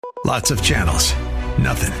Lots of channels,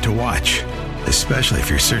 nothing to watch, especially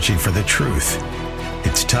if you're searching for the truth.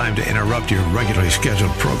 It's time to interrupt your regularly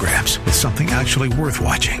scheduled programs with something actually worth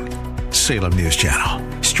watching. Salem News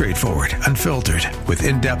Channel. Straightforward, unfiltered, with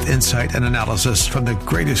in-depth insight and analysis from the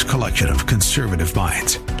greatest collection of conservative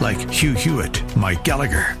minds like Hugh Hewitt, Mike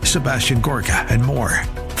Gallagher, Sebastian Gorka, and more.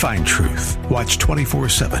 Find truth. Watch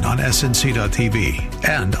 24/7 on snc.tv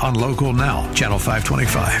and on Local Now, Channel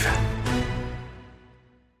 525.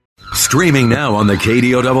 Streaming now on the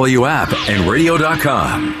KDOW app and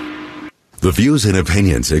radio.com. The views and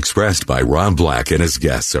opinions expressed by Rob Black and his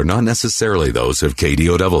guests are not necessarily those of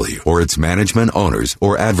KDOW or its management, owners,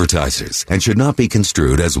 or advertisers and should not be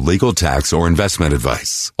construed as legal, tax, or investment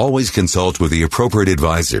advice. Always consult with the appropriate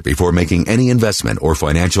advisor before making any investment or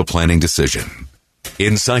financial planning decision.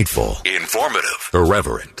 Insightful, informative,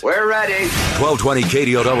 irreverent. We're ready. 1220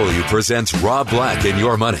 KDOW presents Rob Black and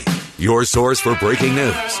Your Money. Your source for breaking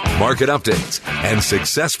news, market updates, and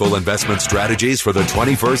successful investment strategies for the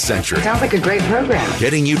 21st century. Sounds like a great program.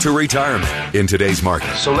 Getting you to retirement in today's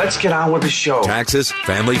market. So let's get on with the show. Taxes,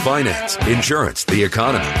 family finance, insurance, the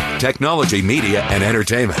economy, technology, media, and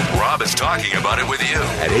entertainment. Rob is talking about it with you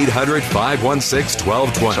at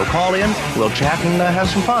 800-516-1220. So call in, we'll chat, and have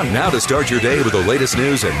some fun. Now to start your day with the latest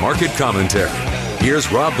news and market commentary.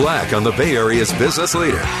 Here's Rob Black on the Bay Area's business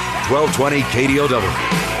leader, 1220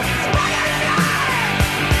 KDOW.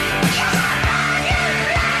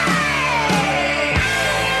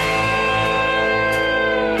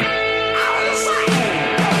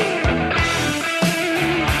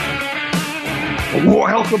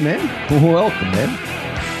 Welcome in.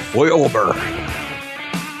 Wilbur.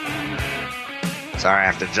 Sorry, I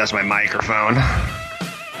have to adjust my microphone.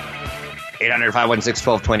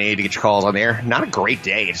 800-516-1228 to get your calls on the air. Not a great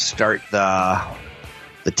day to start the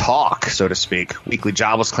talk, so to speak. Weekly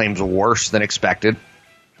jobless claims worse than expected.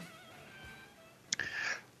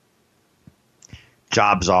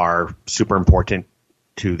 Jobs are super important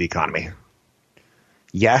to the economy.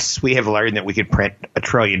 Yes, we have learned that we could print $1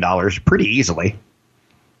 trillion pretty easily,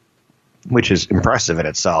 which is impressive in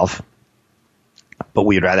itself. But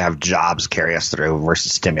we'd rather have jobs carry us through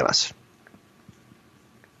versus stimulus.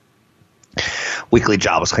 Weekly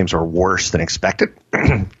jobless claims are worse than expected.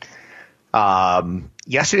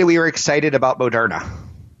 Yesterday we were excited about Moderna.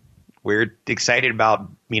 We're excited about,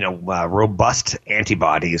 robust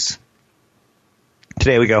antibodies.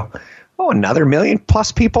 Today we go, another 1 million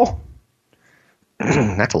plus people?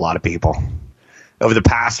 That's a lot of people. Over the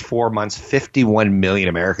past 4 months, 51 million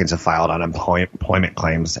Americans have filed unemployment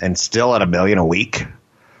claims, and still at 1 million a week.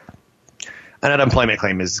 An unemployment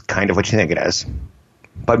claim is kind of what you think it is,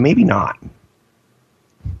 but maybe not.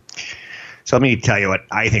 So let me tell you what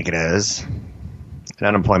I think it is. An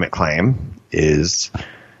unemployment claim is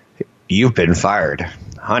you've been fired.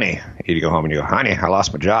 Honey, you go home and you go, honey, I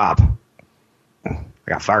lost my job. I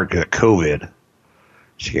got fired because of COVID.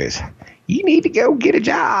 She goes, you need to go get a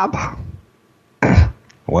job.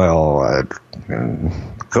 Well,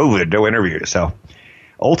 COVID, no interview. So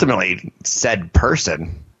ultimately, said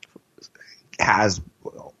person has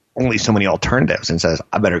only so many alternatives and says,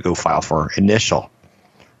 I better go file for initial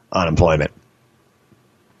unemployment.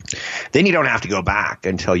 Then you don't have to go back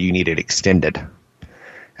until you need it extended.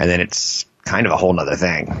 And then it's kind of a whole nother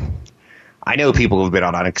thing. I know people who've been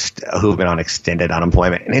on extended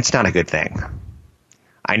unemployment, and it's not a good thing.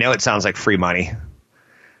 I know it sounds like free money.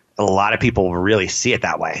 A lot of people really see it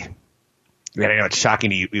that way. And I know it's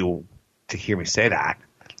shocking to you to hear me say that.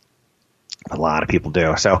 A lot of people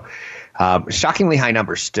do. So shockingly high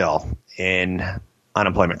numbers still in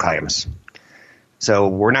unemployment claims. So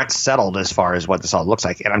we're not settled as far as what this all looks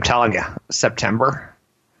like. And I'm telling you, September,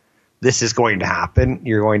 this is going to happen.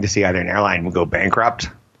 You're going to see either an airline will go bankrupt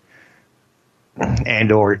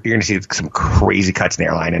and or you're going to see some crazy cuts in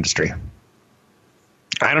the airline industry.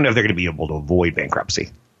 I don't know if they're going to be able to avoid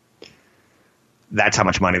bankruptcy. That's how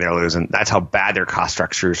much money they're losing. That's how bad their cost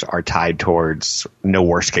structures are tied towards no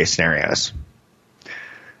worst case scenarios.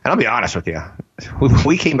 And I'll be honest with you.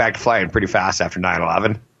 We came back to flying pretty fast after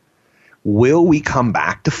 9/11. Will we come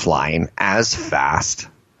back to flying as fast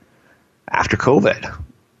after COVID?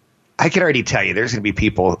 I can already tell you there's going to be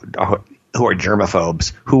people who are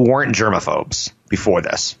germaphobes who weren't germaphobes before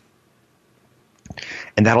this.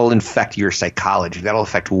 And that'll infect your psychology. That'll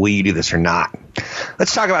affect will you do this or not.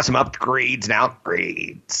 Let's talk about some upgrades and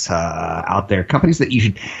outgrades out there. Companies that you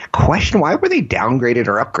should question, why were they downgraded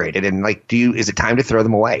or upgraded? And is it time to throw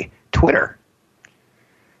them away? Twitter.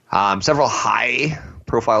 Several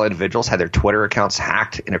high-profile individuals had their Twitter accounts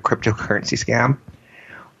hacked in a cryptocurrency scam.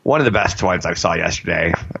 One of the best ones I saw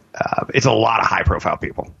yesterday. It's a lot of high-profile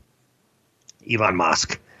people. Elon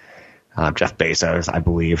Musk Jeff Bezos, I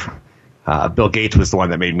believe. Bill Gates was the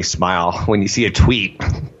one that made me smile. When you see a tweet,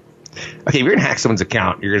 okay, if you're going to hack someone's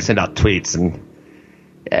account, you're going to send out tweets.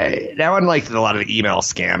 And now, unlike a lot of the email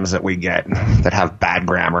scams that we get that have bad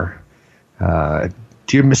grammar,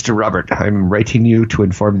 dear Mr. Robert, I'm writing you to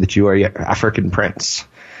inform that you are your African prince.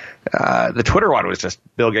 The Twitter one was just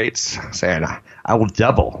Bill Gates saying, I will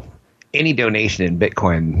double any donation in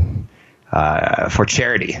Bitcoin for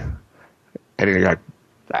charity. And you're like,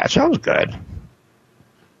 that sounds good.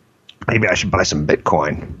 Maybe I should buy some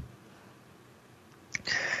Bitcoin.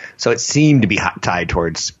 So it seemed to be tied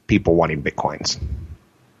towards people wanting Bitcoins.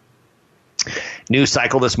 News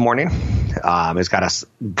cycle this morning has got us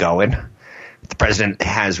going. The president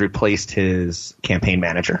has replaced his campaign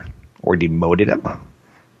manager or demoted him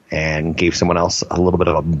and gave someone else a little bit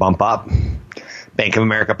of a bump up. Bank of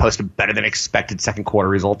America posted better than expected second quarter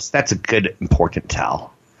results. That's a good, important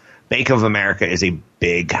tell. Bank of America is a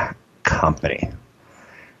big company.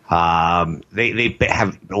 They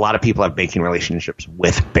have a lot of people have banking relationships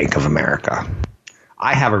with Bank of America.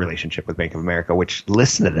 I have a relationship with Bank of America, which,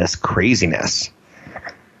 listen to this craziness.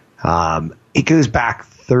 It goes back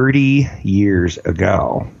 30 years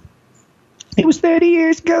ago. It was 30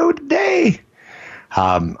 years ago today.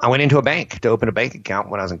 I went into a bank to open a bank account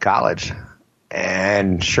when I was in college.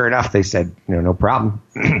 And sure enough, they said, no problem.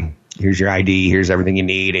 Here's your ID. Here's everything you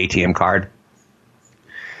need, ATM card.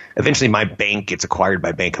 Eventually, my bank gets acquired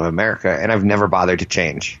by Bank of America, and I've never bothered to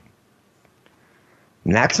change.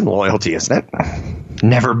 And that's some loyalty, isn't it?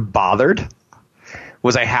 Never bothered.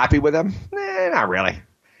 Was I happy with them? Not really.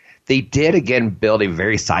 They did, again, build a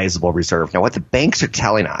very sizable reserve. Now, what the banks are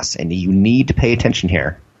telling us, and you need to pay attention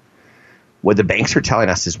here, what the banks are telling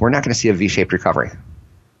us is we're not going to see a V-shaped recovery.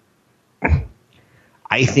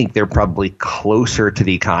 I think they're probably closer to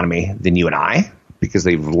the economy than you and I because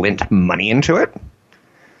they've lent money into it.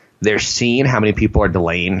 They're seeing how many people are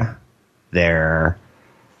delaying their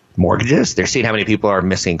mortgages. They're seeing how many people are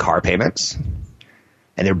missing car payments.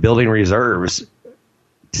 And they're building reserves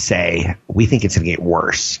to say, we think it's going to get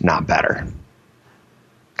worse, not better.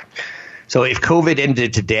 So if COVID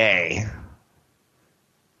ended today,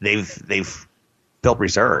 they've built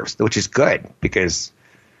reserves, which is good because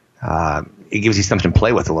it gives you something to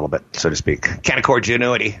play with a little bit, so to speak. Canaccord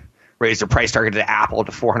Genuity raised their price target to Apple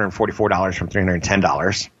to $444 from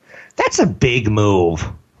 $310. That's a big move.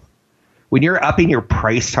 When you're upping your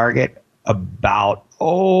price target about,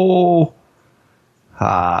 $600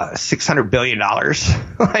 billion,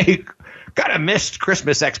 like, kind of missed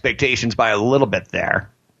Christmas expectations by a little bit there,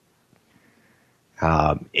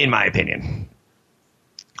 in my opinion.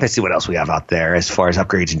 Let's see what else we have out there as far as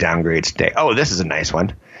upgrades and downgrades today. Oh, this is a nice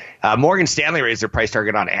one. Morgan Stanley raised their price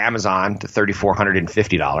target on Amazon to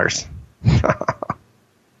 $3,450,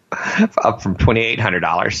 up from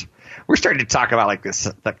 $2,800. We're starting to talk about like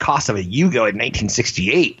this, the cost of a Yugo in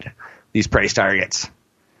 1968, these price targets.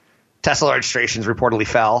 Tesla registrations reportedly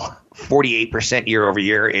fell 48% year over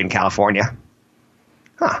year in California.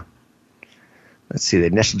 Let's see, the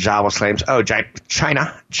initial jobless claims. Oh, China's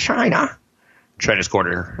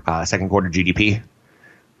second quarter GDP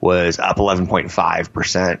was up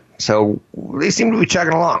 11.5%. So they seem to be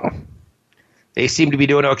chugging along. They seem to be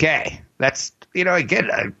doing okay. That's, again,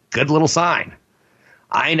 a good little sign.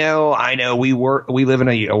 I know. We live in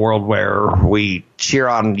a world where we cheer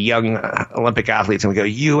on young Olympic athletes and we go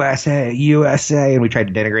USA, USA, and we try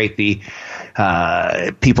to denigrate the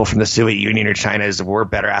people from the Soviet Union or China as we're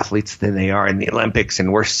better athletes than they are in the Olympics,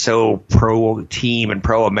 and we're so pro team and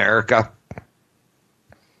pro America.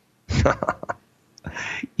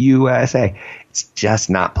 USA, it's just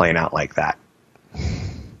not playing out like that.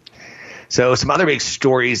 So some other big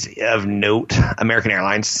stories of note. American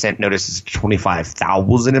Airlines sent notices to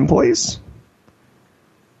 25,000 employees,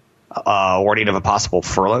 warning of a possible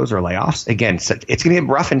furloughs or layoffs. Again, it's going to get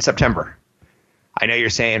rough in September. I know you're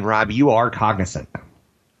saying, Rob, you are cognizant.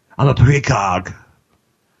 I'm a precog.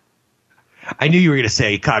 I knew you were going to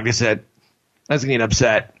say cognizant. I was going to get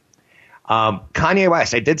upset. Kanye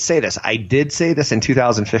West, I did say this in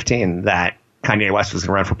 2015 that Kanye West was going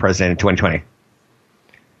to run for president in 2020.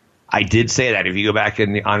 I did say that. If you go back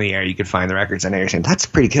on the air, you could find the records. I know you're saying, that's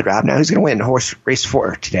pretty good, Rob. Now who's going to win horse race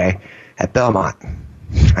 4 today at Belmont?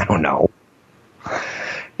 I don't know.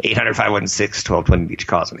 800-516-1220. Each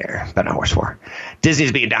calls in the air. Bet on horse 4.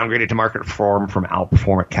 Disney's being downgraded to market reform from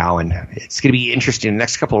Outperform at Cowen. It's going to be interesting in the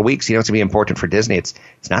next couple of weeks. It's going to be important for Disney. It's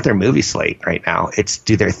not their movie slate right now. It's,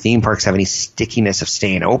 do their theme parks have any stickiness of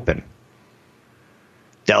staying open?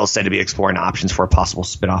 Dell's said to be exploring options for a possible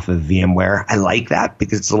spinoff of VMware. I like that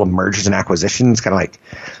because it's little mergers and acquisitions, kind of like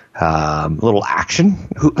A little action.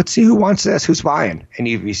 Let's see who wants this, who's buying. And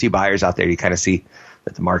you see buyers out there, you kind of see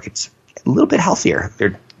that the market's a little bit healthier.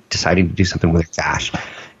 They're deciding to do something with their cash.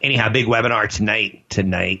 Anyhow, big webinar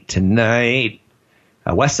tonight.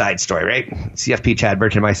 West Side Story, right? CFP, Chad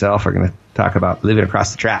Burton, and myself are going to talk about living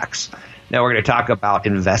across the tracks. Now we're going to talk about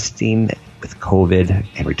investing with COVID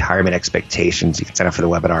and retirement expectations. You can sign up for the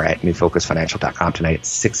webinar at newfocusfinancial.com tonight at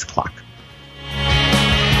 6 o'clock.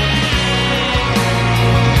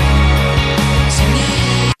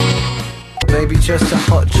 Maybe just a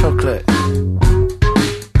hot chocolate.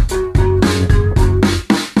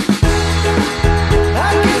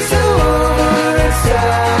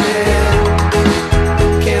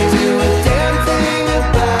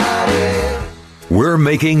 We're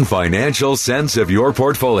making financial sense of your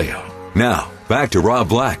portfolio. Now, back to Rob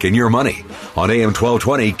Black and Your Money on AM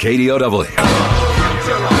 1220 KDOW.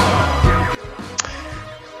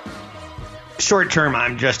 Short term,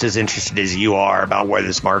 I'm just as interested as you are about where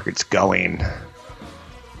this market's going.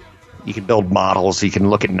 You can build models, you can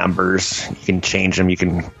look at numbers, you can change them, you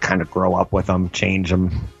can kind of grow up with them, change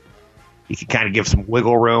them. You can kind of give some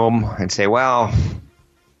wiggle room and say, well,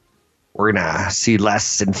 we're going to see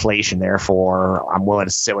less inflation, therefore I'm willing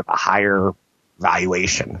to sit with a higher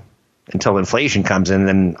valuation. Until inflation comes in,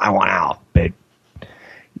 then I want out. But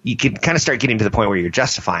you can kind of start getting to the point where you're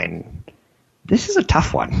justifying, this is a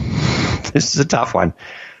tough one. This is a tough one.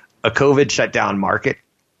 A COVID shutdown market,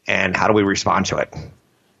 and how do we respond to it?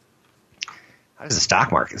 How does the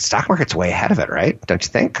stock market? The stock market's way ahead of it, right? Don't you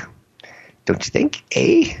think? Don't you think,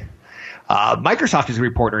 Microsoft is going to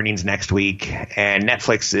report earnings next week, and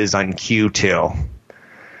Netflix is on Q2.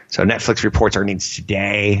 So Netflix reports earnings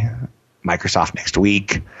today, Microsoft next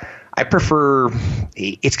week. I prefer –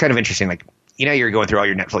 it's kind of interesting. Like, you know, you're going through all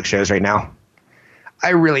your Netflix shows right now.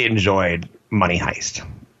 I really enjoyed Money Heist.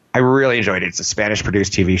 I really enjoyed it. It's a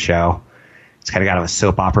Spanish-produced TV show. It's kind of got a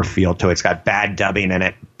soap opera feel to it. It's got bad dubbing in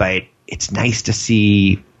it, but it's nice to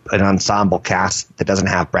see an ensemble cast that doesn't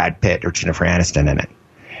have Brad Pitt or Jennifer Aniston in it,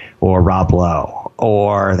 or Rob Lowe,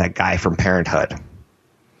 or that guy from Parenthood.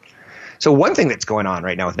 So one thing that's going on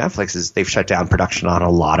right now with Netflix is they've shut down production on a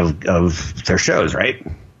lot of their shows, right?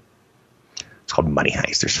 It's called Money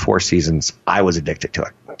Heist. There's 4 seasons. I was addicted to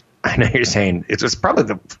it. I know you're saying it was probably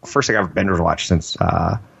the first thing I've been able to watch since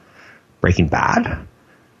Breaking Bad.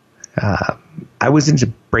 I was into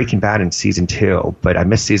Breaking Bad in season 2, but I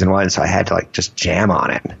missed season 1, so I had to like just jam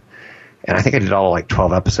on it. And I think I did all like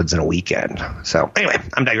 12 episodes in a weekend. So anyway,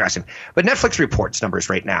 I'm digressing. But Netflix reports numbers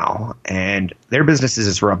right now, and their business is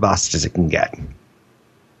as robust as it can get.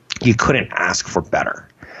 You couldn't ask for better.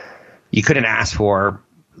 You couldn't ask for,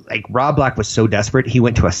 like, Rob Black was so desperate, he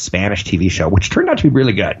went to a Spanish TV show, which turned out to be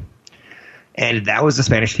really good. And that was the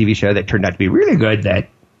Spanish TV show that turned out to be really good that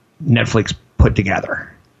Netflix put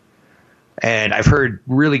together. And I've heard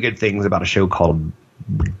really good things about a show called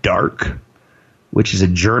Dark, which is a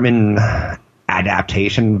German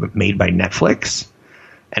adaptation made by Netflix.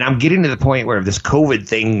 And I'm getting to the point where if this COVID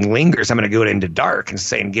thing lingers, I'm going to go into Dark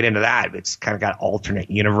and get into that. It's kind of got alternate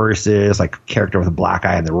universes, like a character with a black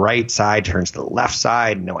eye on the right side turns to the left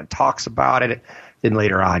side, and no one talks about it. Then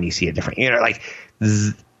later on, you see a different,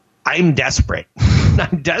 I'm desperate.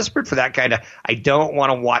 I'm desperate for that kind of, I don't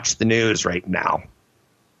want to watch the news right now.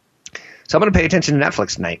 So I'm going to pay attention to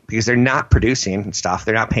Netflix tonight because they're not producing stuff.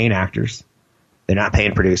 They're not paying actors. They're not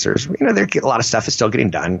paying producers. A lot of stuff is still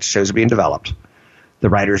getting done. Shows are being developed. The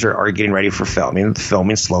writers are getting ready for filming. The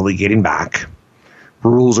filming is slowly getting back.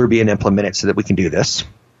 Rules are being implemented so that we can do this.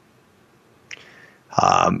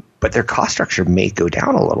 But their cost structure may go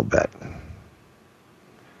down a little bit.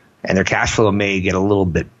 And their cash flow may get a little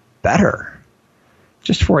bit better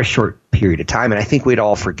just for a short period of time. And I think we'd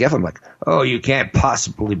all forgive them. Like, oh, you can't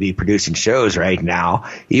possibly be producing shows right now.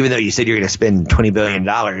 Even though you said you're going to spend $20 billion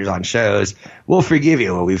on shows, we'll forgive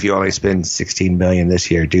you if you only spend $16 billion this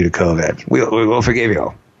year due to COVID. We'll forgive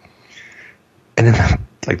you. And then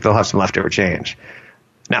they'll have some leftover change.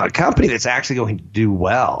 Now, a company that's actually going to do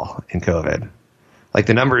well in COVID, like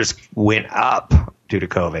the numbers went up due to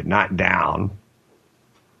COVID, not down,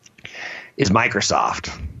 is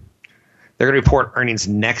Microsoft. They're going to report earnings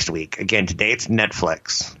next week. Again, today it's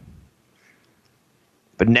Netflix.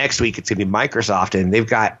 But next week it's going to be Microsoft, and they've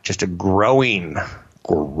got just a growing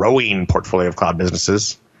portfolio of cloud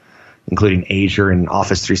businesses, including Azure and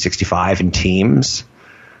Office 365 and Teams.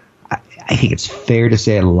 I think it's fair to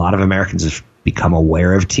say a lot of Americans have become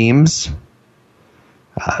aware of Teams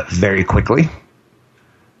very quickly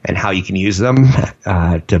and how you can use them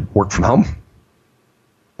to work from home.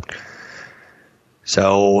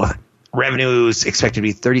 So Revenue is expected to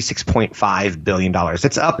be $36.5 billion.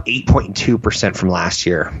 That's up 8.2% from last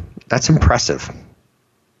year. That's impressive.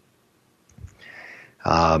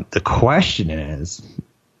 The question is,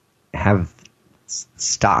 have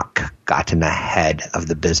stock gotten ahead of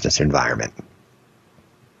the business environment?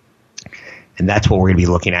 And that's what we're going to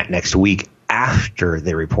be looking at next week after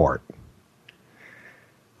the report.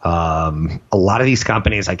 A lot of these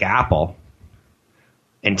companies like Apple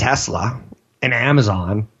and Tesla and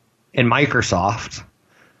Amazon and Microsoft,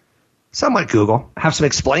 some like Google, have some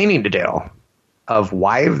explaining to do of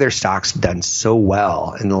why have their stocks done so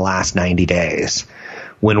well in the last 90 days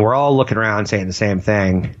when we're all looking around saying the same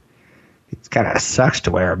thing. It kind of sucks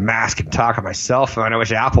to wear a mask and talk on my cell phone. I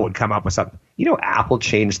wish Apple would come up with something. You know, Apple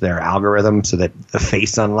changed their algorithm so that the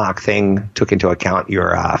face unlock thing took into account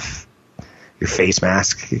your face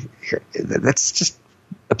mask. That's just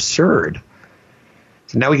absurd.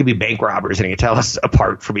 So now we can be bank robbers and you can tell us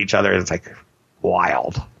apart from each other. It's like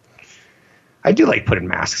wild. I do like putting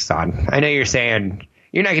masks on. I know you're saying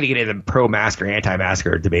you're not going to get into the pro-mask or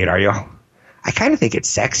anti-masker debate, are you? I kind of think it's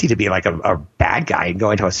sexy to be like a bad guy and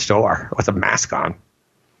go into a store with a mask on.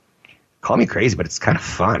 Call me crazy, but it's kind of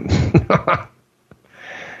fun.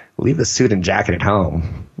 Leave the suit and jacket at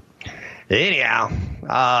home. Anyhow,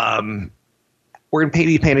 we're going to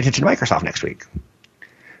be paying attention to Microsoft next week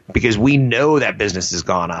because we know that business has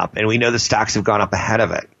gone up and we know the stocks have gone up ahead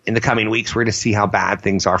of it. In the coming weeks, we're going to see how bad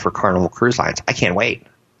things are for Carnival Cruise Lines. I can't wait.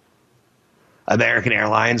 American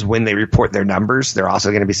Airlines, when they report their numbers, they're also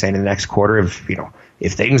going to be saying in the next quarter,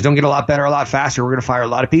 if things don't get a lot better, a lot faster, we're going to fire a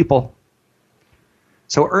lot of people.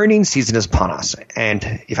 So earnings season is upon us.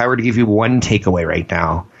 And if I were to give you one takeaway right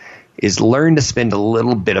now, is learn to spend a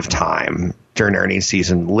little bit of time during earnings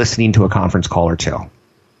season listening to a conference call or two.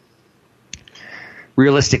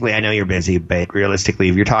 Realistically, I know you're busy, but realistically,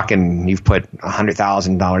 if you're talking, you've put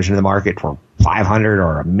 $100,000 into the market for $500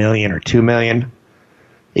 or $1 million or $2 million.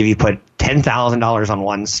 If you put $10,000 on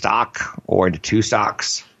one stock or into two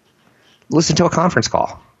stocks, listen to a conference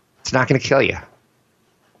call. It's not going to kill you.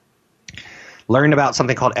 Learn about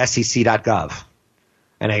something called SEC.gov.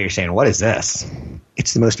 I know you're saying, what is this?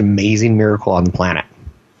 It's the most amazing miracle on the planet.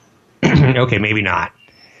 Okay, maybe not.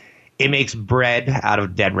 It makes bread out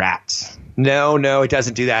of dead rats. No, it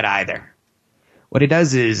doesn't do that either. What it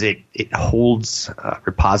does is it holds a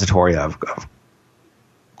repository of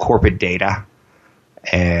corporate data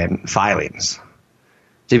and filings.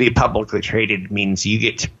 To be publicly traded means you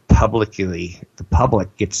get the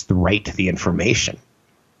public gets the right to the information.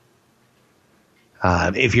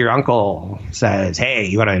 If your uncle says, hey,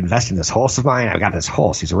 you want to invest in this horse of mine? I've got this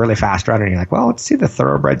horse. He's a really fast runner. And you're like, well, let's see the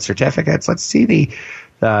thoroughbred certificates. Let's see the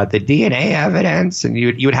DNA evidence. And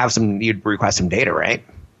you'd request some data, right?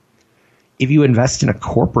 If you invest in a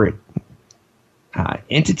corporate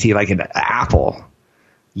entity like an Apple,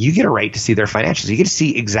 you get a right to see their financials. You get to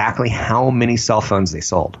see exactly how many cell phones they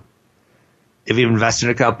sold. If you invest in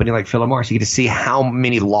a company like Philip Morris, you get to see how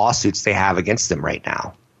many lawsuits they have against them right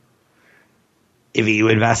now. If you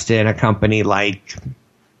invest in a company like,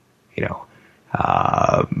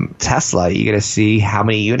 Tesla, you get to see how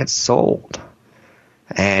many units sold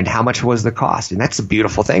and how much was the cost. And that's a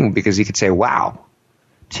beautiful thing because you could say, wow,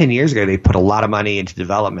 10 years ago, they put a lot of money into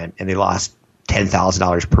development and they lost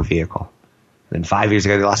 $10,000 per vehicle. And then 5 years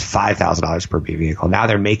ago, they lost $5,000 per vehicle. Now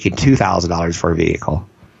they're making $2,000 for a vehicle.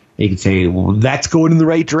 And you can say, well, that's going in the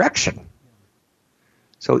right direction.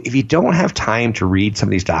 So if you don't have time to read some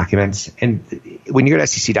of these documents, and when you're at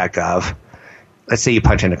SEC.gov, let's say you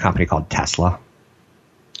punch in a company called Tesla.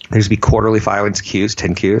 There's going to be quarterly filings, Qs,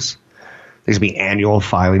 10Qs. There's going to be annual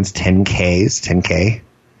filings, 10Ks, 10K.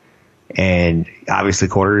 And obviously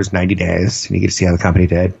quarter is 90 days, and you get to see how the company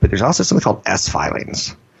did. But there's also something called S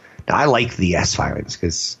filings. Now, I like the S filings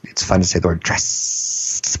because it's fun to say the word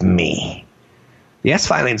trust me. The S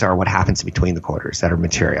filings are what happens between the quarters that are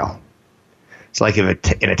material. So like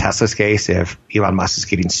in a Tesla's case, if Elon Musk is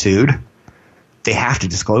getting sued, they have to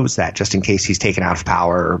disclose that just in case he's taken out of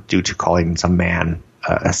power due to calling some man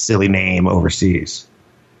a silly name overseas,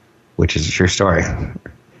 which is a true story.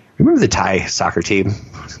 Remember the Thai soccer team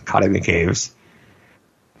caught in the caves?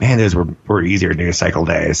 Man, those were easier news cycle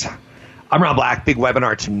days. I'm Rob Black. Big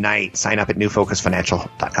webinar tonight. Sign up at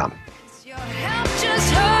newfocusfinancial.com. Your help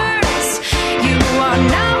just hurts. You are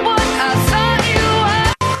not what I thought you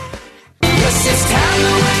were. Yes, it's time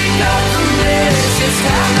to wake up from this. It's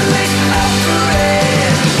time to wake up for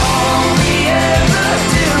it. All we ever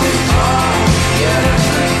do,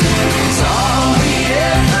 it's all we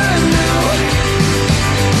ever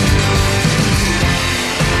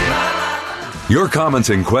knew. Your comments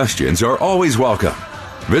and questions are always welcome.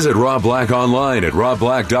 Visit Rob Black online at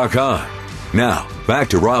robblack.com. Now, back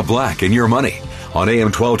to Rob Black and Your Money on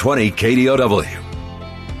AM 1220 KDOW.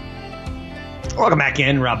 Welcome back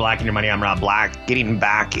in, Rob Black and Your Money. I'm Rob Black. Getting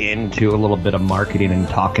back into a little bit of marketing and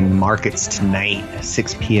talking markets tonight,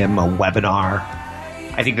 6 p.m., a webinar.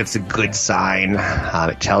 I think that's a good sign.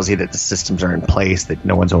 It tells you that the systems are in place, that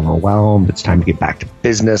no one's overwhelmed. It's time to get back to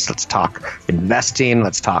business. Let's talk investing.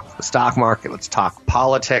 Let's talk the stock market. Let's talk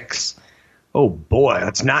politics. Oh, boy,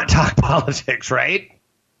 let's not talk politics, right?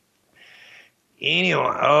 Anyway,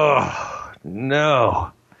 oh,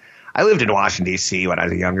 no. I lived in Washington, D.C. when I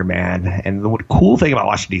was a younger man, and the cool thing about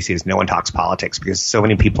Washington, D.C. is no one talks politics because so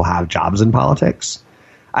many people have jobs in politics.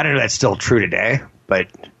 I don't know if that's still true today, but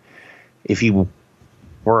if you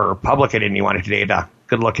were a Republican and you wanted to date a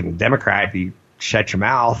good-looking Democrat, you shut your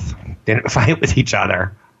mouth, didn't fight with each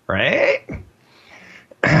other, right?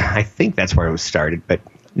 I think that's where it was started, but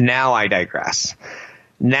now I digress.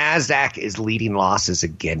 NASDAQ is leading losses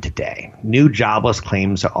again today. New jobless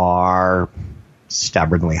claims are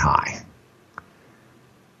stubbornly high.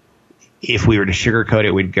 If we were to sugarcoat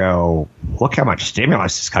it, we'd go, look how much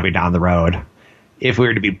stimulus is coming down the road. If we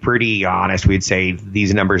were to be pretty honest, we'd say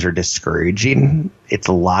these numbers are discouraging. It's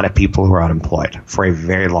a lot of people who are unemployed for a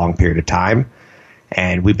very long period of time,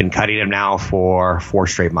 and we've been cutting them now for 4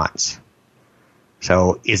 straight months.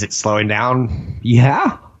 So is it slowing down?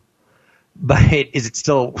 Yeah. But is it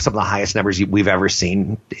still some of the highest numbers we've ever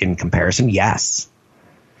seen in comparison? Yes.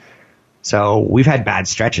 So we've had bad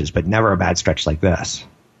stretches, but never a bad stretch like this.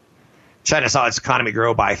 China saw its economy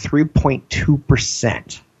grow by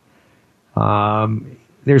 3.2%.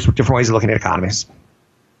 There's different ways of looking at economies.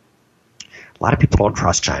 A lot of people don't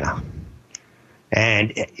trust China.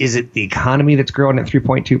 And is it the economy that's growing at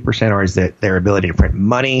 3.2%, or is it their ability to print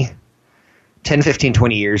money? 10, 15,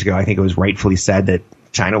 20 years ago, I think it was rightfully said that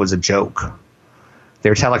China was a joke.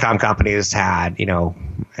 Their telecom companies had,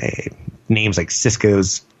 names like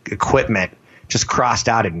Cisco's equipment just crossed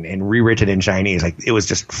out and rewritten in Chinese. Like, it was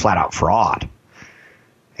just flat out fraud.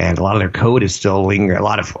 And a lot of their code is still lingering. A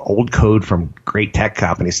lot of old code from great tech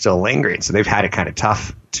companies still lingering. So they've had it kind of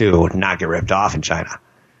tough to not get ripped off in China.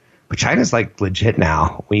 But China's like legit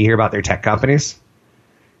now. When you hear about their tech companies,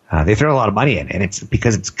 they throw a lot of money in. And it's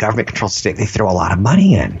because it's government controlled state. They throw a lot of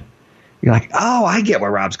money in. You're like, oh, I get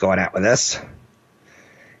where Rob's going at with this.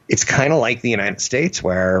 It's kind of like the United States,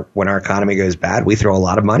 where when our economy goes bad, we throw a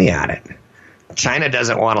lot of money at it. China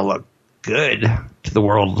doesn't want to look good to the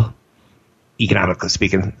world, economically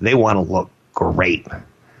speaking. They want to look great.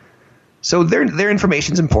 So their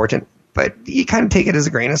information is important, but you kind of take it as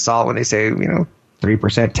a grain of salt when they say, 3%,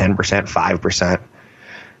 10%,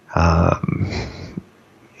 5%.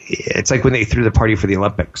 It's like when they threw the party for the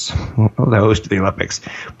Olympics, the host of the Olympics.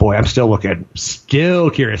 Boy, I'm still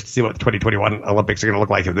curious to see what the 2021 Olympics are going to look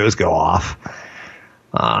like if those go off.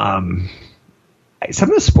 Some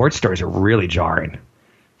of the sports stories are really jarring.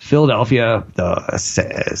 Philadelphia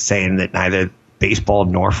saying that neither baseball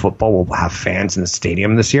nor football will have fans in the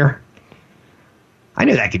stadium this year. I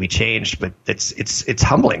knew that could be changed, but it's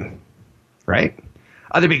humbling, right?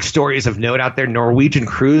 Other big stories of note out there: Norwegian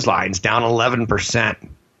Cruise Lines down 11%.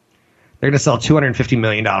 They're going to sell $250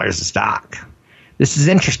 million of stock. This is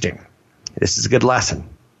interesting. This is a good lesson.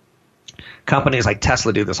 Companies like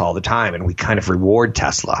Tesla do this all the time, and we kind of reward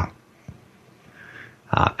Tesla.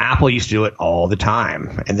 Apple used to do it all the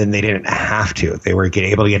time, and then they didn't have to. They were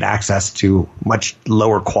able to get access to much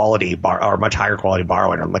lower quality or much higher quality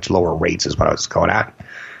borrowing, or much lower rates is what I was going at.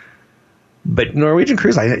 But Norwegian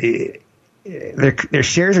Cruise Line, their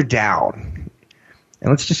shares are down.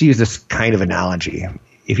 And let's just use this kind of analogy.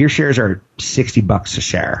 If your shares are $60 a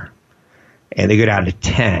share and they go down to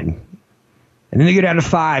 10, and then they go down to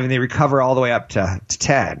 5 and they recover all the way up to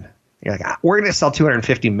 10, you're like, we're going to sell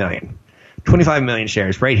 250 million, 25 million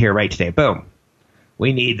shares right here, right today. Boom.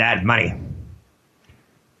 We need that money.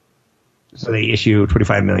 So they issue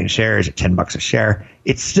 25 million shares at $10 a share.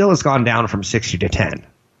 It still has gone down from 60 to 10.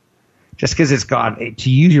 Just because it's gone, to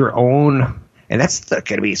use your own. And that's going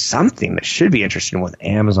to be something that should be interesting with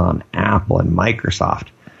Amazon, Apple, and Microsoft.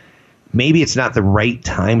 Maybe it's not the right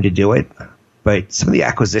time to do it, but some of the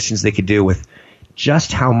acquisitions they could do with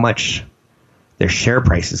just how much their share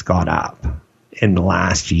price has gone up in the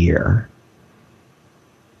last year,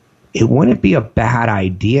 it wouldn't be a bad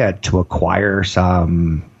idea to acquire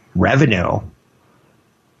some revenue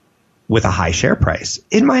with a high share price,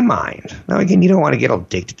 in my mind. Now, again, you don't want to get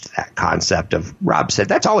addicted to that concept of, Rob said,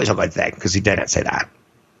 that's always a good thing, because he didn't say that.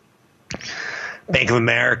 Bank of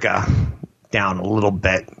America, down a little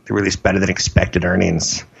bit. They released better than expected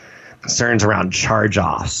earnings. Concerns around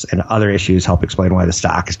charge-offs and other issues help explain why the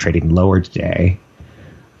stock is trading lower today.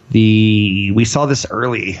 We saw this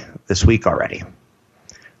early this week already,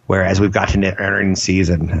 whereas we've got to earnings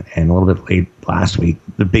season and a little bit late last week,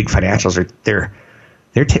 the big financials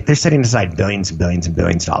they're setting aside billions and billions and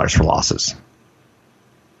billions of dollars for losses.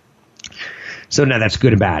 So now that's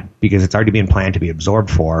good and bad because it's already being planned to be absorbed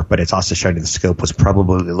for, but it's also showing that the scope was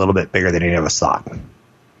probably a little bit bigger than any of us thought.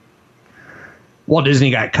 Walt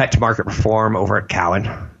Disney got cut to market reform over at Cowen.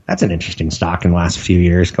 That's an interesting stock in the last few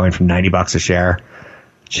years, going from $90 a share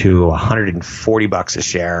to $140 a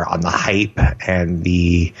share on the hype and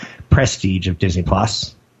the prestige of Disney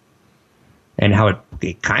Plus, and how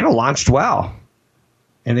it kind of launched well.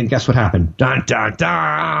 And then guess what happened? Dun, dun,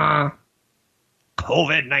 dun!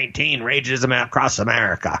 COVID-19 rages across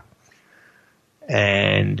America.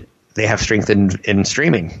 And they have strength in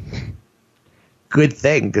streaming. Good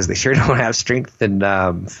thing, because they sure don't have strength in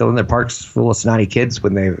filling their parks full of snotty kids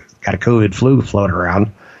when they've got a COVID flu floating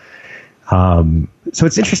around. So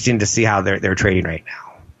it's interesting to see how they're trading right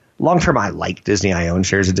now. Long term, I like Disney. I own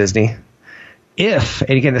shares of Disney. And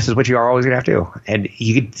again, this is what you are always going to have to do. And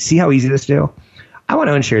you can see how easy this is to do. I want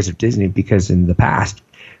to own shares of Disney because in the past,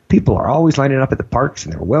 people are always lining up at the parks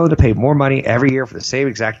and they're willing to pay more money every year for the same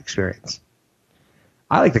exact experience.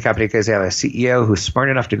 I like the company because they have a CEO who's smart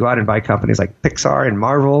enough to go out and buy companies like Pixar and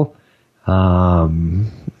Marvel and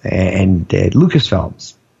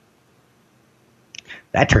Lucasfilms.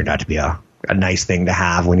 That turned out to be a nice thing to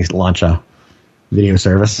have when you launch a video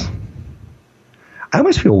service. I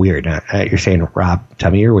always feel weird. You're saying, Rob,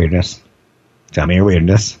 tell me your weirdness. Tell me your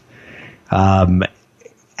weirdness.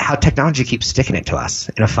 How technology keeps sticking it to us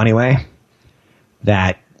in a funny way.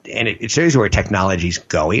 And it shows you where technology's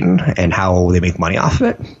going and how they make money off of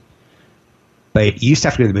it. But you used to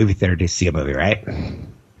have to go to the movie theater to see a movie, right?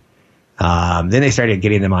 Then they started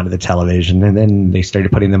getting them onto the television, and then they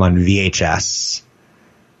started putting them on VHS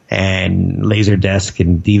and Laserdisc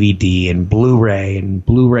and DVD and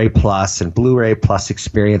Blu-ray Plus and Blu-ray Plus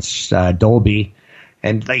Experience Dolby.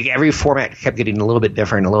 And like every format kept getting a little bit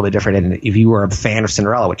different. And if you were a fan of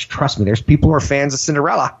Cinderella, which trust me, there's people who are fans of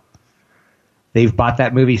Cinderella. They've bought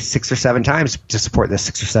that movie 6 or 7 times to support the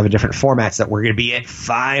 6 or 7 different formats that were going to be at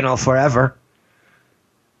final forever.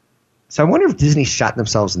 So I wonder if Disney shot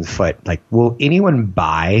themselves in the foot. Like, will anyone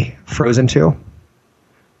buy Frozen 2?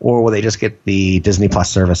 Or will they just get the Disney Plus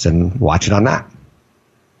service and watch it on that?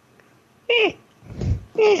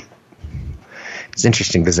 It's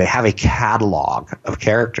interesting because they have a catalog of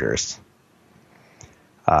characters.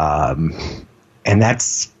 And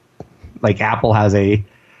that's like Apple has a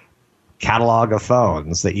catalog of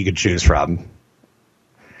phones that you could choose from.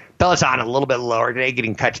 Peloton a little bit lower today,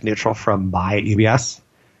 getting cut to neutral from buy at UBS.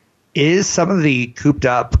 Is some of the cooped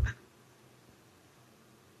up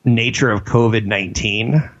nature of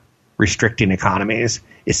COVID-19 restricting economies,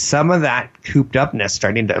 is some of that cooped upness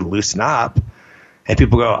starting to loosen up? And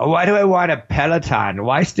people go, oh, why do I want a Peloton?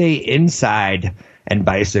 Why stay inside and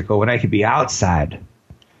bicycle when I could be outside?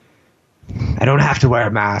 I don't have to wear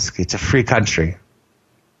a mask. It's a free country.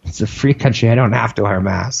 It's a free country. I don't have to wear a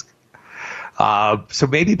mask. So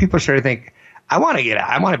maybe people start to think, I want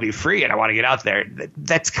to be free and I want to get out there.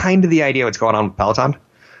 That's kind of the idea of what's going on with Peloton.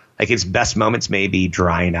 Like its best moments may be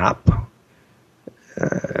drying up.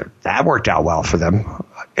 That worked out well for them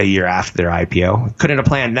a year after their IPO. Couldn't have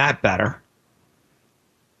planned that better.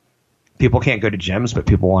 People can't go to gyms, but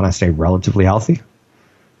people want to stay relatively healthy.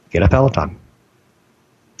 Get a Peloton.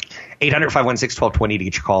 800-516-1220 to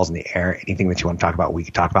get your calls in the air. Anything that you want to talk about, we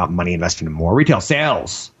can talk about money investing in more. Retail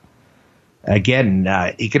sales. Again,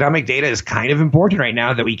 economic data is kind of important right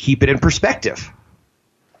now that we keep it in perspective.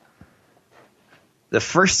 The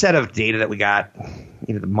first set of data that we got,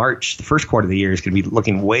 the first quarter of the year is going to be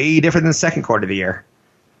looking way different than the second quarter of the year.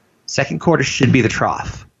 Second quarter should be the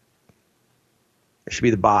trough. It should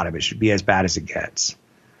be the bottom. It should be as bad as it gets.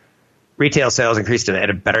 Retail sales increased at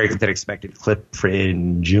a better than expected clip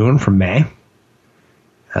in June from May.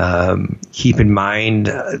 Keep in mind,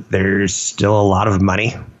 there's still a lot of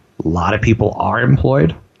money. A lot of people are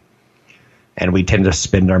employed, and we tend to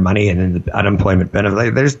spend our money and the unemployment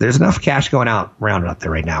benefit. There's enough cash going around out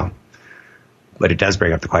there right now, but it does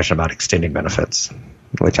bring up the question about extending benefits,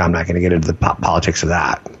 which I'm not going to get into the politics of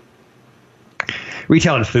that.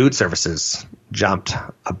 Retail and food services jumped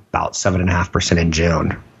about 7.5% in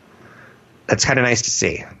June. That's kind of nice to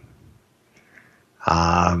see.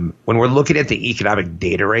 When we're looking at the economic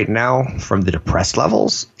data right now from the depressed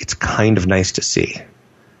levels, it's kind of nice to see.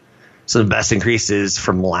 So the best increases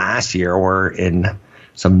from last year were in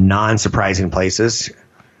some non-surprising places.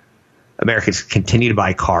 Americans continue to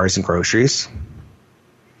buy cars and groceries.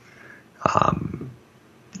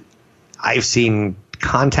 I've seen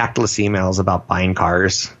contactless emails about buying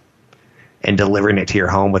cars and delivering it to your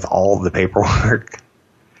home with all of the paperwork.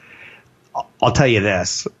 I'll tell you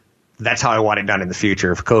this. That's how I want it done in the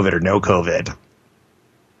future, if COVID or no COVID.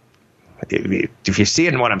 If you're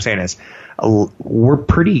seeing what I'm saying is, we're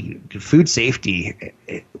pretty food safety.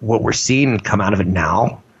 What we're seeing come out of it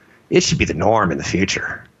now, it should be the norm in the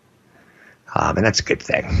future, and that's a good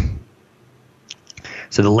thing.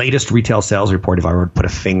 So the latest retail sales report, if I were to put a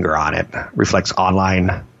finger on it, reflects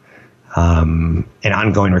online and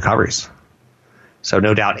ongoing recoveries. So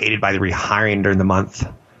no doubt aided by the rehiring during the month.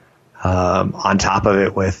 On top of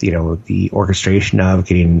it, with the orchestration of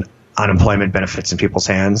getting unemployment benefits in people's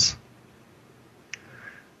hands.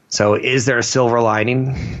 So is there a silver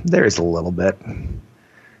lining? There is a little bit.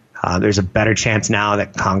 There's a better chance now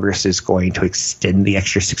that Congress is going to extend the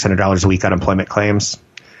extra $600 a week unemployment claims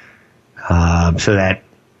so that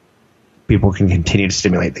people can continue to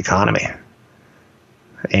stimulate the economy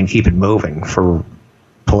and keep it moving. For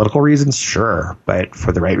political reasons, sure, but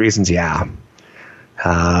for the right reasons, yeah.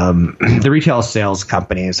 The retail sales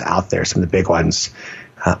companies out there, some of the big ones,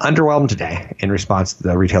 underwhelmed today in response to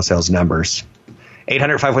the retail sales numbers.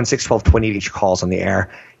 800-516-1220 each calls on the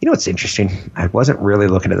air. You know what's interesting? I wasn't really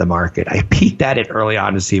looking at the market. I peeked at it early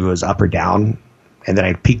on to see if it was up or down, and then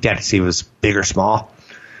I peeked at it to see if it was big or small.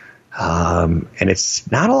 And it's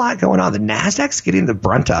not a lot going on. The NASDAQ's getting the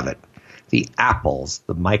brunt of it. The Apples,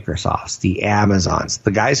 the Microsofts, the Amazons,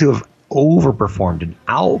 the guys who have overperformed and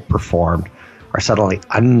outperformed are suddenly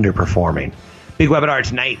underperforming. Big webinar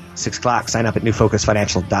tonight, 6 o'clock. Sign up at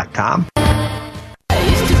newfocusfinancial.com. I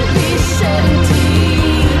used to be 17.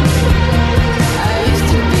 I used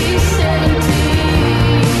to be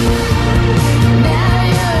 17.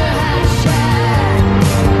 Now you're hot shot.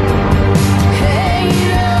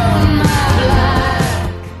 Hanging on my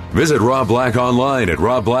block. Visit Rob Black online at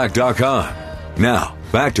robblack.com. Now,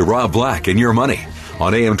 back to Rob Black and Your Money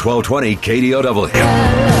on AM 1220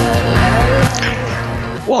 KDOW.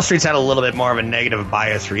 Wall Street's had a little bit more of a negative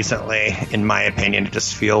bias recently, in my opinion. It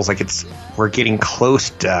just feels like we're getting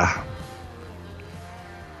close to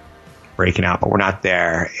breaking out, but we're not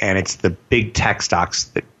there. And it's the big tech stocks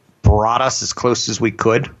that brought us as close as we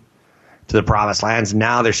could to the promised lands.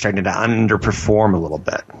 Now they're starting to underperform a little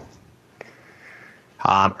bit.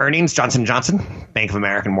 Earnings, Johnson & Johnson, Bank of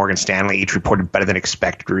America, and Morgan Stanley each reported better than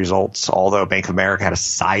expected results, although Bank of America had a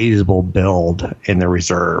sizable build in their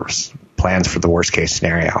reserves, plans for the worst case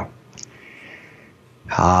scenario.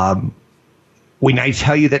 When I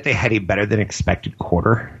tell you that they had a better than expected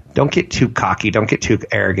quarter, don't get too cocky, don't get too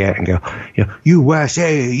arrogant and go,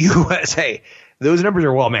 USA, USA. Those numbers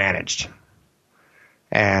are well managed.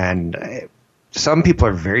 And some people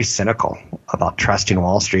are very cynical about trusting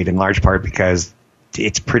Wall Street, in large part because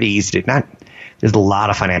it's pretty easy to there's a lot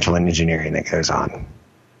of financial engineering that goes on.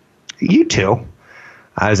 You too.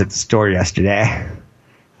 I was at the store yesterday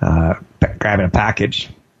grabbing a package,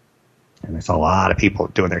 and I saw a lot of people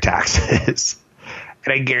doing their taxes.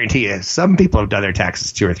 And I guarantee you, some people have done their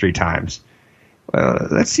taxes 2 or 3 times. Well,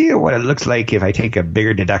 let's see what it looks like if I take a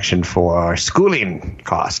bigger deduction for schooling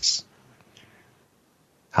costs.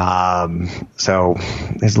 So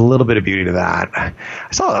there's a little bit of beauty to that. I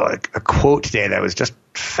saw a quote today that was just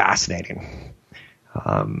fascinating.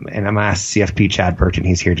 And I'm going to ask CFP Chad Burton.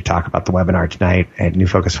 He's here to talk about the webinar tonight at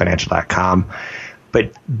newfocusfinancial.com.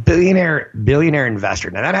 But billionaire investor.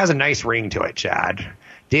 Now that has a nice ring to it, Chad.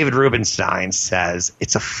 David Rubenstein says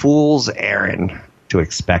it's a fool's errand to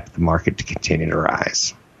expect the market to continue to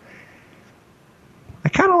rise. I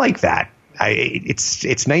kind of like that. It's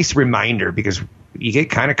a nice reminder, because you get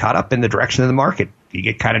kind of caught up in the direction of the market. You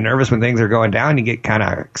get kind of nervous when things are going down. You get kind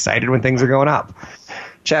of excited when things are going up.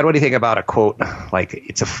 Chad, what do you think about a quote like,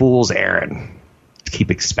 it's a fool's errand to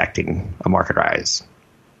keep expecting a market rise?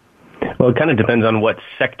 Well, it kind of depends on what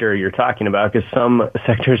sector you're talking about, because some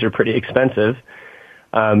sectors are pretty expensive,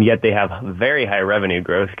 yet they have very high revenue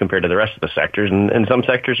growth compared to the rest of the sectors, and some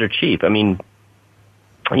sectors are cheap. I mean,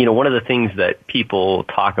 one of the things that people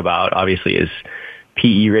talk about, obviously, is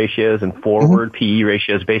PE ratios and forward PE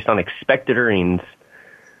ratios based on expected earnings.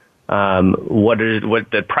 What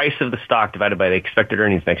the price of the stock divided by the expected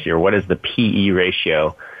earnings next year? What is the PE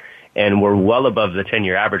ratio? And we're well above the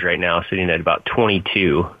 10-year average right now, sitting at about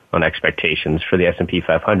 22 on expectations for the S&P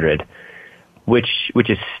 500, which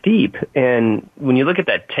is steep. And when you look at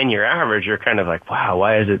that 10-year average, you're kind of like, wow,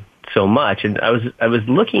 why is it so much? And I was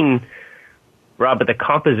looking, Rob, at the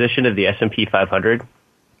composition of the S&P 500.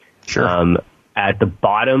 Sure. At the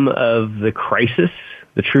bottom of the crisis,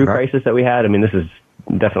 the true crisis that we had. I mean, this is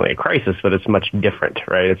definitely a crisis, but it's much different,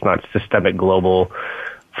 right? It's not systemic global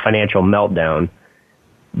financial meltdown.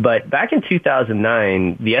 But back in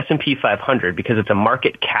 2009, the S&P 500, because it's a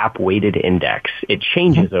market cap weighted index, it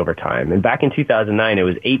changes over time. And back in 2009, it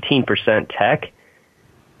was 18% tech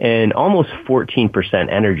and almost 14%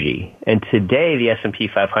 energy. And today, the S&P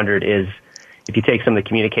 500 is, if you take some of the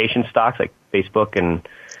communication stocks like Facebook and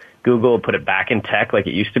Google, put it back in tech like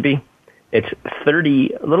it used to be, it's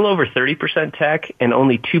a little over 30% tech and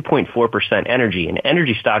only 2.4% energy. And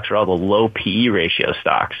energy stocks are all the low PE ratio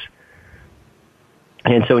stocks.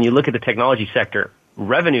 And so when you look at the technology sector,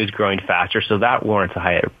 revenue is growing faster, so that warrants a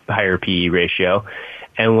higher PE ratio.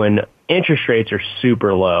 And when interest rates are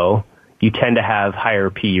super low, you tend to have higher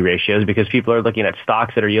PE ratios because people are looking at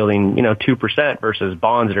stocks that are yielding, 2% versus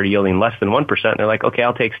bonds that are yielding less than 1%. And they're like, okay,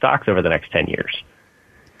 I'll take stocks over the next 10 years.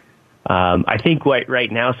 I think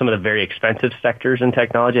right now, some of the very expensive sectors in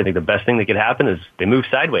technology, I think the best thing that could happen is they move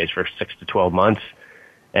sideways for 6 to 12 months.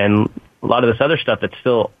 And a lot of this other stuff that's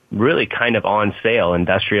still really kind of on sale,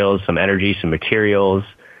 industrials, some energy, some materials,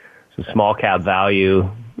 some small cap value.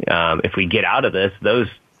 If we get out of this, those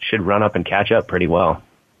should run up and catch up pretty well.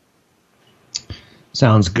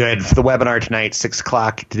 Sounds good. For the webinar tonight, 6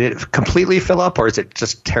 o'clock, did it completely fill up or is it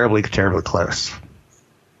just terribly, terribly close?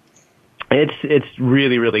 It's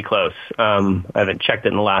really, really close. I haven't checked it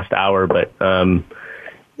in the last hour, but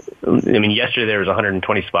yesterday there was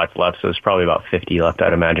 120 spots left, so there's probably about 50 left,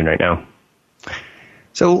 I'd imagine, right now.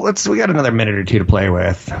 So we got another minute or two to play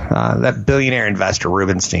with. That billionaire investor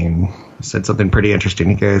Rubenstein said something pretty interesting.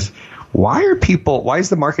 He goes, why is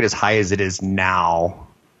the market as high as it is now?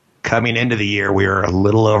 Coming into the year, we were a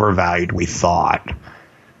little overvalued, we thought.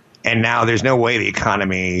 And now there's no way the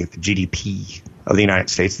economy, the GDP of the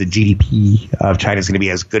United States, the GDP of China is going to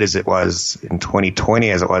be as good as it was in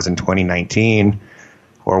 2020 as it was in 2019.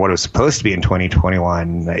 Or what it was supposed to be in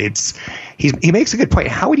 2021. He makes a good point.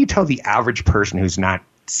 How would you tell the average person who's not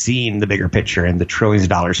seeing the bigger picture and the trillions of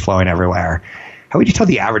dollars flowing everywhere? How would you tell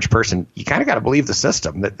the average person, you kind of got to believe the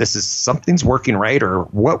system, that this is something's working right? Or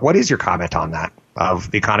what is your comment on that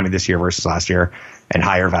of the economy this year versus last year and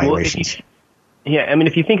higher valuations?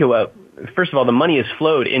 If you think about, first of all, the money has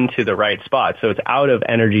flowed into the right spot. So it's out of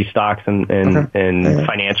energy stocks and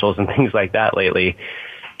financials and things like that lately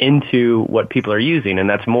into what people are using, and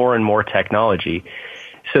that's more and more technology.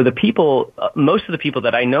 So the people, most of the people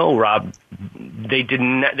that I know, Rob, they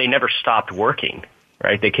never stopped working,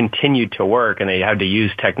 right? They continued to work, and they had to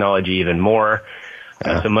use technology even more.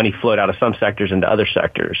 So money flowed out of some sectors into other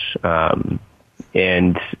sectors.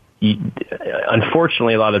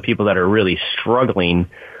 Unfortunately, a lot of the people that are really struggling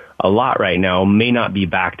a lot right now may not be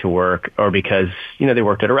back to work, or because, they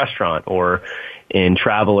worked at a restaurant or in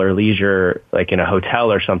travel or leisure, like in a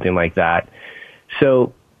hotel or something like that.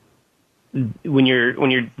 So when you're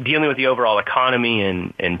dealing with the overall economy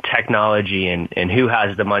and technology and who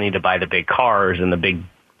has the money to buy the big cars and the big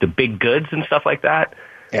goods and stuff like that,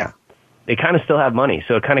 they kind of still have money.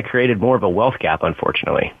 So it kind of created more of a wealth gap,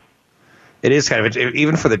 unfortunately. It is kind of,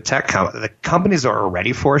 even for the tech the companies that are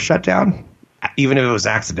ready for a shutdown, even if it was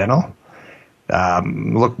accidental,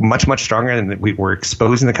 look much, much stronger, and we were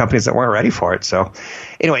exposing the companies that weren't ready for it. So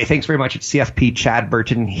anyway, thanks very much. It's CFP Chad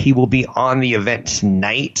Burton. He will be on the event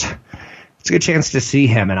tonight. It's a good chance to see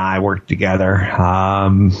him and I work together.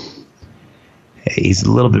 He's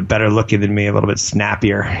a little bit better looking than me, a little bit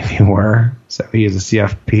snappier, if you were. So he is a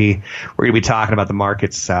CFP. We're going to be talking about the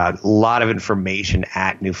markets. A lot of information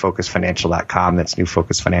at newfocusfinancial.com. That's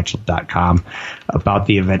newfocusfinancial.com about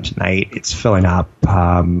the event tonight. It's filling up.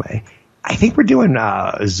 I think we're doing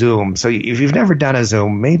a Zoom. So if you've never done a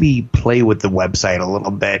Zoom, maybe play with the website a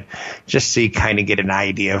little bit just so you kind of get an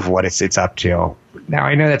idea of what it's up to. Now,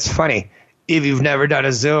 I know that's funny. If you've never done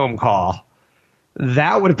a Zoom call,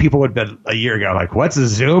 that would have people would have been a year ago like, what's a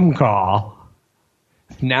Zoom call?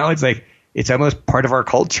 Now it's like, it's almost part of our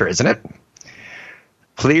culture, isn't it?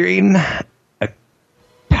 Clearing a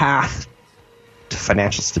path to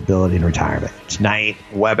financial stability and retirement. Tonight,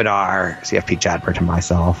 webinar, CFP Chad Burton,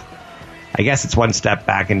 myself. I guess it's one step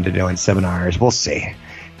back into doing seminars. We'll see.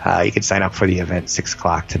 You can sign up for the event 6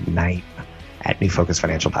 o'clock tonight at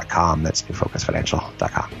newfocusfinancial.com. That's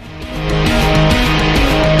newfocusfinancial.com.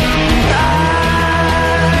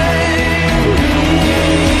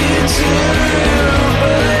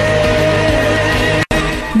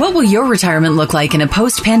 What will your retirement look like in a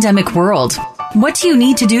post-pandemic world? What do you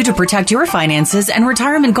need to do to protect your finances and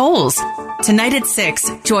retirement goals? Tonight at 6,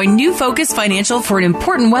 join New Focus Financial for an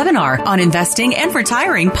important webinar on investing and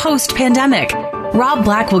retiring post-pandemic. Rob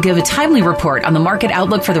Black will give a timely report on the market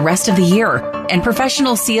outlook for the rest of the year and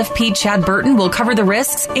professional CFP Chad Burton will cover the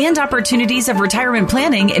risks and opportunities of retirement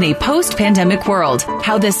planning in a post-pandemic world,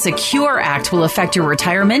 how this Secure Act will affect your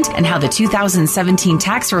retirement, and how the 2017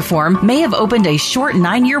 tax reform may have opened a short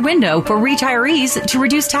 9-year window for retirees to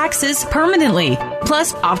reduce taxes permanently.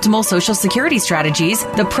 Plus, optimal Social Security strategies,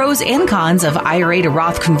 the pros and cons of IRA to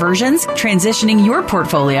Roth conversions, transitioning your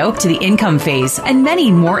portfolio to the income phase, and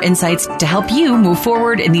many more insights to help you move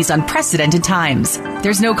forward in these unprecedented times.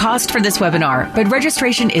 There's no cost for this webinar, but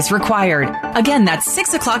registration is required. Again, that's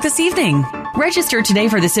 6 o'clock this evening. Register today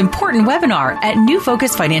for this important webinar at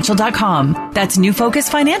newfocusfinancial.com. That's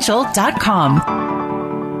newfocusfinancial.com.